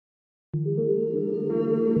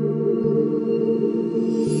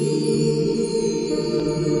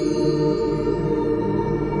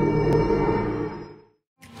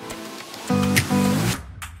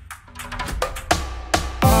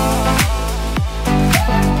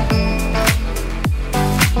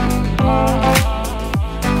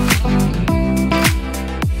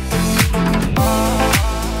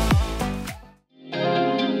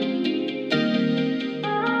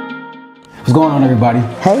on, everybody?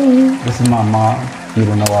 Hey. This is my mom. You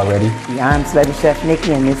don't know already. I'm Celebrity Chef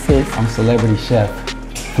Nickey, and this is... I'm Celebrity Chef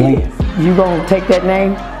FLYNN. You gonna take that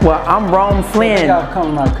name? Well, I'm romeflynn. Y'all come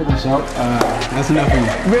to my cooking show. That's enough for me.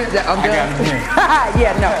 I'm done.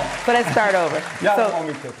 Yeah, no. So let's start over. Y'all don't want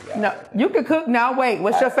me to cook. No, you can cook now. Wait,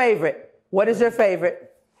 what's your favorite? What is your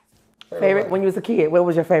favorite? Favorite when you was a kid? What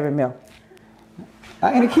was your favorite meal?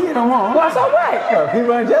 I ain't a kid no more. Well, it's all right.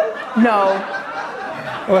 People in jail? No.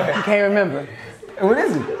 What? You can't remember. What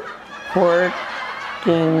is it? Pork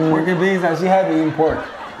and beans. Now she had me eating pork.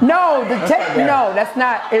 No, no, that's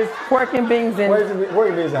not. It's pork and beans and pork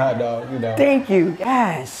and beans and hot dog. You know. Thank you.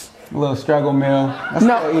 Yes. A little struggle meal. I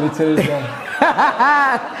still eat it to this day.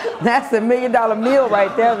 That's the $1 million meal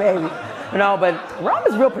right there, baby. You know, but Rom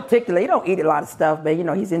is real particular. He don't eat a lot of stuff, but you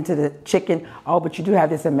know, he's into the chicken. Oh, but you do have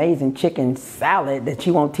this amazing chicken salad that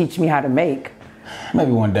you won't teach me how to make.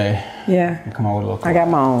 Maybe one day. Yeah. Come on with a little. I got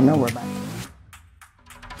my own. Don't worry about it.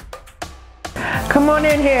 Come on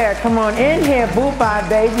in here. Come on in here. Boo bye,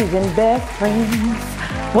 babies and best friends.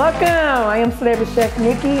 Welcome. I am Celebrity Chef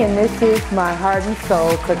Nickey, and this is my heart and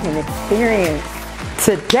soul cooking experience.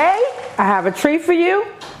 Today, I have a treat for you.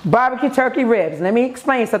 Barbecue turkey ribs. Let me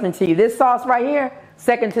explain something to you. This sauce right here,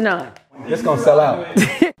 second to none. It's gonna sell out.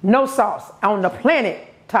 No sauce on the planet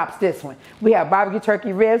tops this one. We have barbecue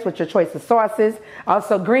turkey ribs with your choice of sauces.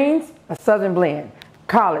 Also greens, a southern blend,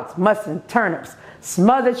 collards, mustard, turnips,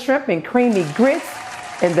 smothered shrimp and creamy grits,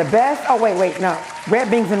 and the best, oh wait, no, red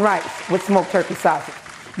beans and rice with smoked turkey sausage.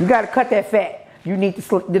 You gotta cut that fat. You need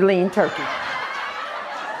the lean turkey.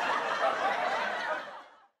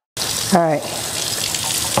 All right.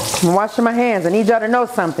 I'm washing my hands. I need y'all to know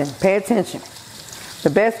something. Pay attention.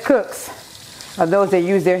 The best cooks are those that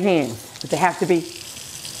use their hands, but they have to be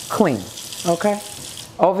clean, okay?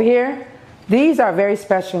 Over here, these are very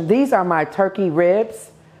special. These are my turkey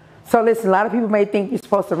ribs. So listen, a lot of people may think you're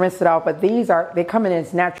supposed to rinse it off, but they come in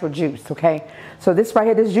its natural juice, okay? So this right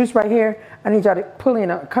here, this juice right here, I need y'all to come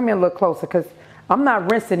in a little closer, because I'm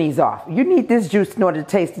not rinsing these off. You need this juice in order to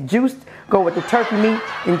taste the juice, go with the turkey meat,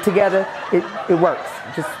 and together it works.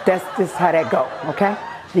 That's just how that go, okay?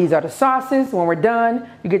 These are the sauces. When we're done,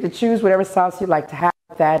 you get to choose whatever sauce you'd like to have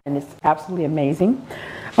with that, and it's absolutely amazing.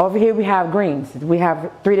 Over here we have greens. We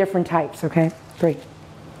have 3 different types, okay? 3.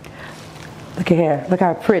 Look at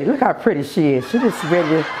her. Look how pretty she is. She just ready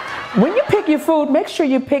to... When you pick your food, make sure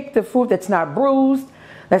you pick the food that's not bruised,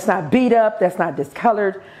 that's not beat up, that's not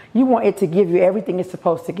discolored. You want it to give you everything it's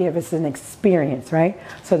supposed to give. It's an experience, right?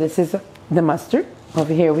 So this is the mustard.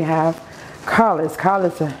 Over here we have collards.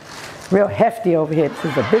 Collards are real hefty over here. This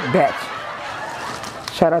is a big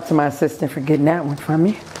batch. Shout out to my assistant for getting that one for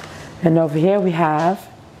me. And over here we have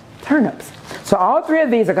turnips. So all 3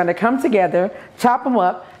 of these are going to come together, chop them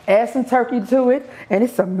up, add some turkey to it, and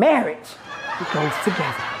it's a marriage. It goes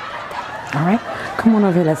together. All right? Come on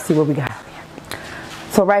over here. Let's see what we got.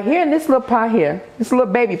 So right here in this little pot here, this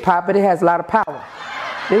little baby pot, but it has a lot of power.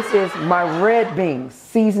 This is my red beans,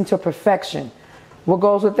 seasoned to perfection. What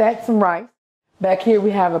goes with that? Some rice. Back here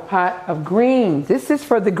we have a pot of greens. This is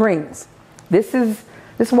for the greens. This is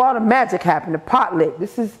where all the magic happened, the pot lid.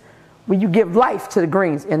 This is where you give life to the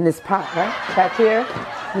greens in this pot, right? Back here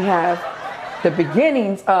we have the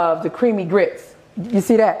beginnings of the creamy grits. You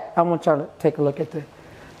see that? I want y'all to take a look at the...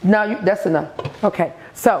 No, that's enough. Okay,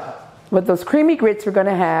 so... with those creamy grits, we're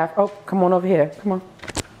gonna have, oh, come on over here, come on.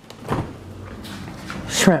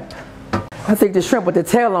 Shrimp. I think the shrimp with the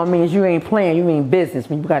tail on means you ain't playing, you mean business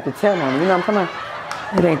when you got the tail on it. You know what I'm talking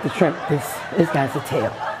about? It ain't the shrimp, it's got the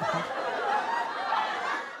tail. Okay.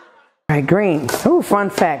 All right, greens. Ooh, fun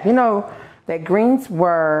fact. You know that greens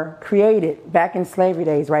were created back in slavery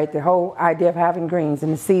days, right? The whole idea of having greens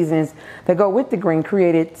and the seasons that go with the green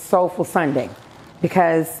created Soulful Sunday.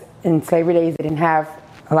 Because in slavery days, they didn't have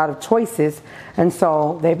a lot of choices, and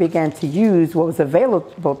so they began to use what was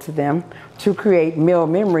available to them to create meal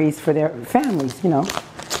memories for their families, you know.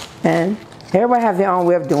 And everybody has their own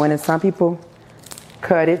way of doing it. Some people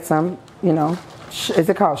cut it, some, you know, is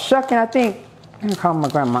it called shucking, I think? I can call my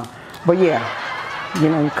grandma. But yeah, you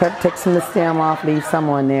know, you take some of the stem off, leave some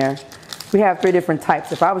on there. We have 3 different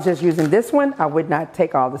types. If I was just using this one, I would not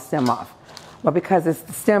take all the stem off. But because the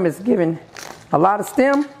stem is giving a lot of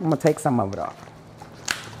stem, I'm gonna take some of it off.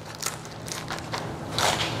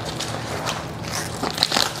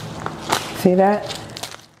 See that?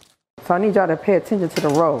 So I need y'all to pay attention to the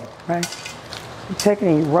roll, right? You take it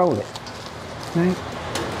and you roll it, right?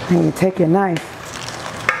 And you take your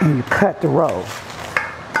knife and you cut the roll,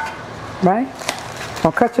 right?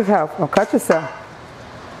 Don't cut yourself, don't cut yourself.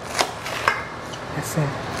 That's it.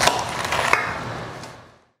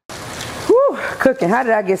 Whew, cooking, how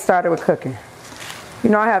did I get started with cooking? You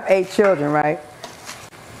know I have 8 children, right?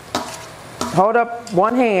 Hold up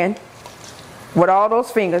one hand with all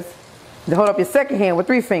those fingers. Then hold up your second hand with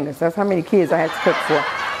 3 fingers. That's how many kids I had to cook for.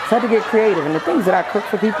 So I had to get creative. And the things that I cook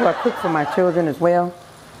for people, I cook for my children as well,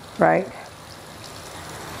 right?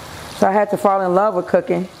 So I had to fall in love with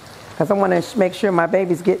cooking because I want to make sure my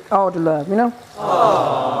babies get all the love, you know?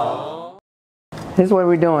 Aww. This is what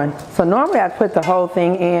we're doing. So normally I put the whole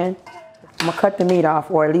thing in. I'm going to cut the meat off,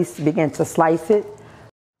 or at least begin to slice it.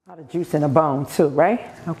 A lot of juice in the bone too, right?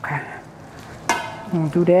 Okay. I'm going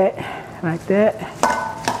to do that like that.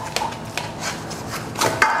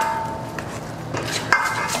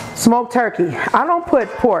 Smoked turkey. I don't put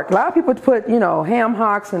pork. A lot of people put, you know, ham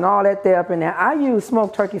hocks and all that there up in there. I use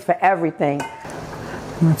smoked turkey for everything.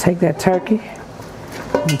 I'm going to take that turkey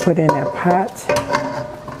and put it in that pot,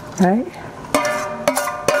 right?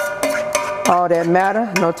 All that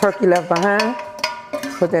matter, no turkey left behind.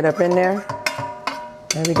 Put that up in there.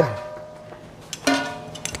 There we go.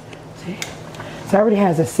 See? So it already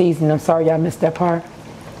has a seasoning. I'm sorry y'all missed that part,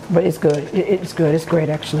 but it's good. It's good. It's great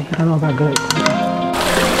actually. I don't know about good.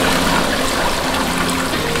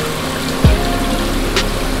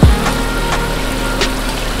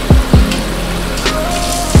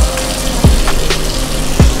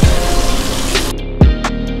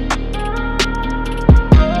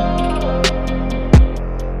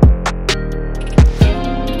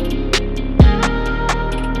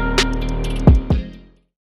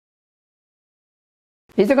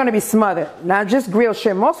 These are going to be smothered, not just grilled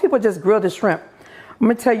shrimp. Most people just grill the shrimp. I'm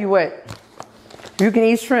going to tell you what, you can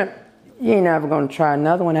eat shrimp. You ain't never going to try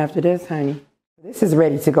another one after this, honey. This is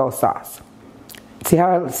ready to go sauce. See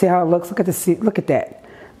how it looks? Look at that.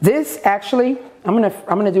 This actually, I'm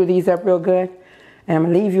gonna do these up real good, and I'm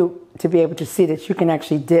gonna leave you to be able to see that you can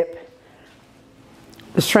actually dip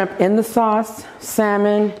the shrimp in the sauce,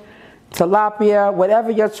 salmon, tilapia,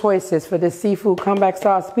 whatever your choice is for this seafood comeback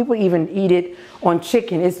sauce. People even eat it on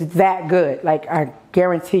chicken. It's that good. Like, I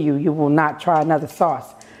guarantee you, you will not try another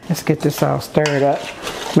sauce. Let's get this all stirred up.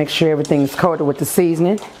 Make sure everything's coated with the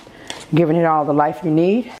seasoning, giving it all the life you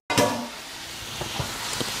need.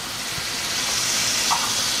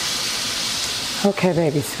 Okay,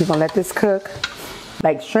 babies, we're gonna let this cook.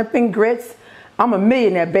 Like shrimp and grits, I'm a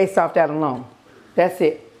millionaire based off that alone. That's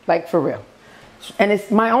it, like for real. And it's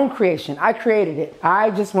my own creation. I created it. I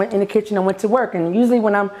just went in the kitchen and went to work. And usually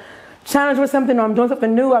when I'm challenged with something or I'm doing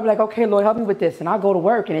something new, I'm like, okay, Lord, help me with this. And I'll go to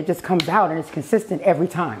work and it just comes out and it's consistent every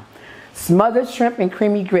time. Smothered shrimp and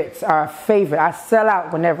creamy grits are a favorite. I sell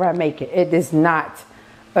out whenever I make it. It is not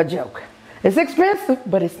a joke. It's expensive,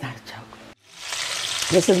 but it's not a joke.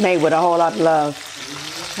 This is made with a whole lot of love.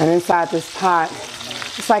 And inside this pot,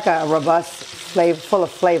 it's like a robust flavor, full of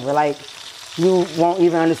flavor. Like, you won't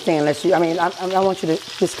even understand unless you, I want you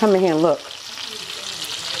to just come in here and look.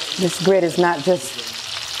 This grit is not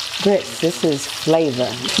just grits, this is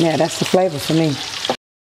flavor. Yeah, that's the flavor for me.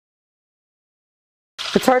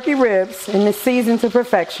 The turkey ribs, and it's seasoned to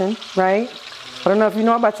perfection, right? I don't know if you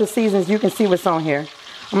know about your seasons, you can see what's on here.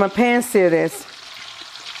 I'm gonna pan sear this,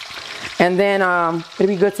 and then it'll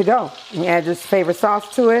be good to go. You add your favorite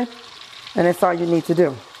sauce to it, and that's all you need to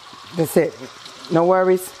do. That's it. No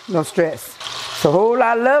worries, no stress. So a whole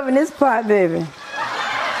lot of love in this pot, baby.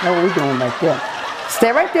 That's what we doing right there.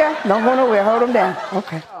 Stay right there. Don't go nowhere. Hold them down.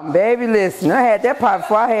 Okay. Baby, listen. I had that pot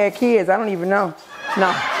before I had kids. I don't even know.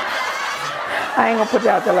 No. I ain't going to put it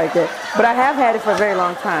out there like that. But I have had it for a very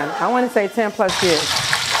long time. I want to say 10 plus years.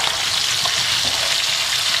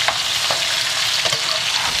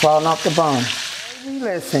 Falling off the bone. Baby,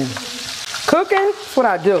 listen. Cooking, that's what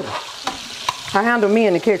I do. I handle me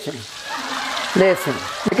in the kitchen. Listen,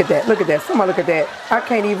 look at that, look at that. Somebody look at that. I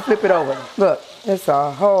can't even flip it over. Look, it's a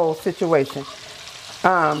whole situation.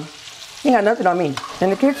 You got nothing on me.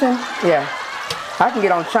 In the kitchen, yeah. I can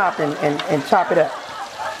get on chop and chop it up.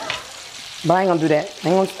 But I ain't gonna do that. I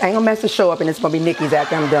ain't gonna mess the show up and it's gonna be Nickey's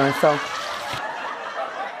after I'm done, so.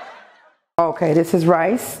 Okay, this is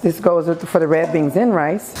rice. This goes for the red beans and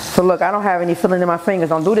rice. So look, I don't have any filling in my fingers.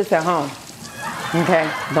 Don't do this at home. Okay,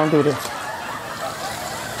 don't do this.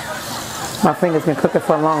 My fingers been cooking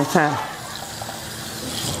for a long time.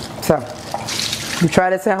 So, you try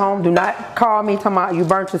this at home, do not call me talking about you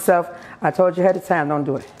burnt yourself. I told you ahead of time, don't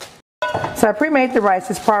do it. So I pre-made the rice,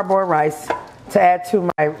 it's parboiled rice, to add to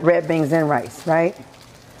my red beans and rice, right?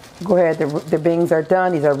 Go ahead, the beans are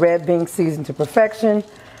done. These are red beans seasoned to perfection.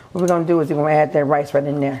 What we're gonna do is we're gonna add that rice right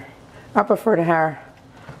in there. I prefer to have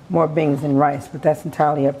more beans than rice, but that's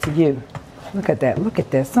entirely up to you. Look at that, look at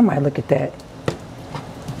that, somebody look at that.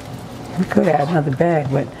 We could add another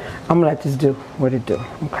bag, but I'm gonna let this do what it do,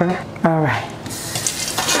 okay? All right.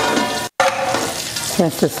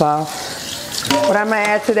 rinse this off. What I'm gonna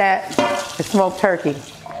add to that is smoked turkey.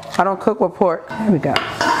 I don't cook with pork. There we go.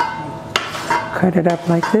 Cut it up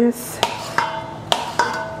like this.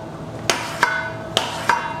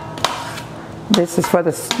 This is for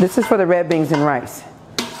the red beans and rice.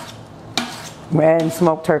 We're adding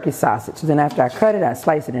smoked turkey sausage. Then after I cut it, I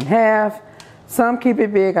slice it in half. Some keep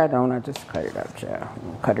it big, I don't. I just cut it up, child.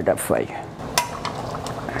 I'll cut it up for you.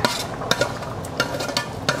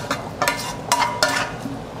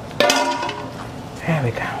 There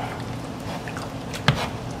we go.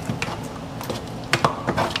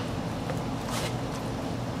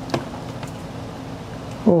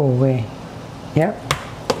 Oh, wait. Yep.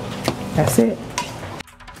 That's it.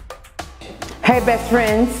 Hey, best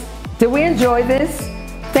friends. Did we enjoy this?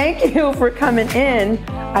 Thank you for coming in.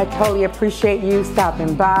 I totally appreciate you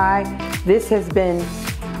stopping by. This has been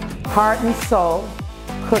Heart and Soul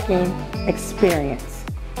Cooking Experience.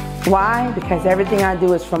 Why? Because everything I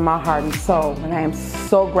do is from my heart and soul, and I am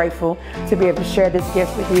so grateful to be able to share this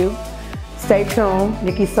gift with you. Stay tuned.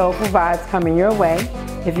 Nickey Soulful Vibes coming your way.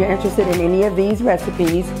 If you're interested in any of these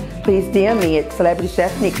recipes, please DM me at Celebrity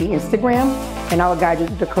Chef Nickey Instagram, and I will guide you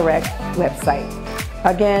to the correct website.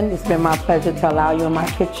 Again, it's been my pleasure to allow you in my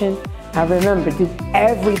kitchen. Now remember, do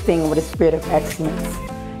everything with a spirit of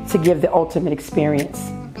excellence to give the ultimate experience.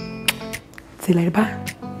 See you later, bye.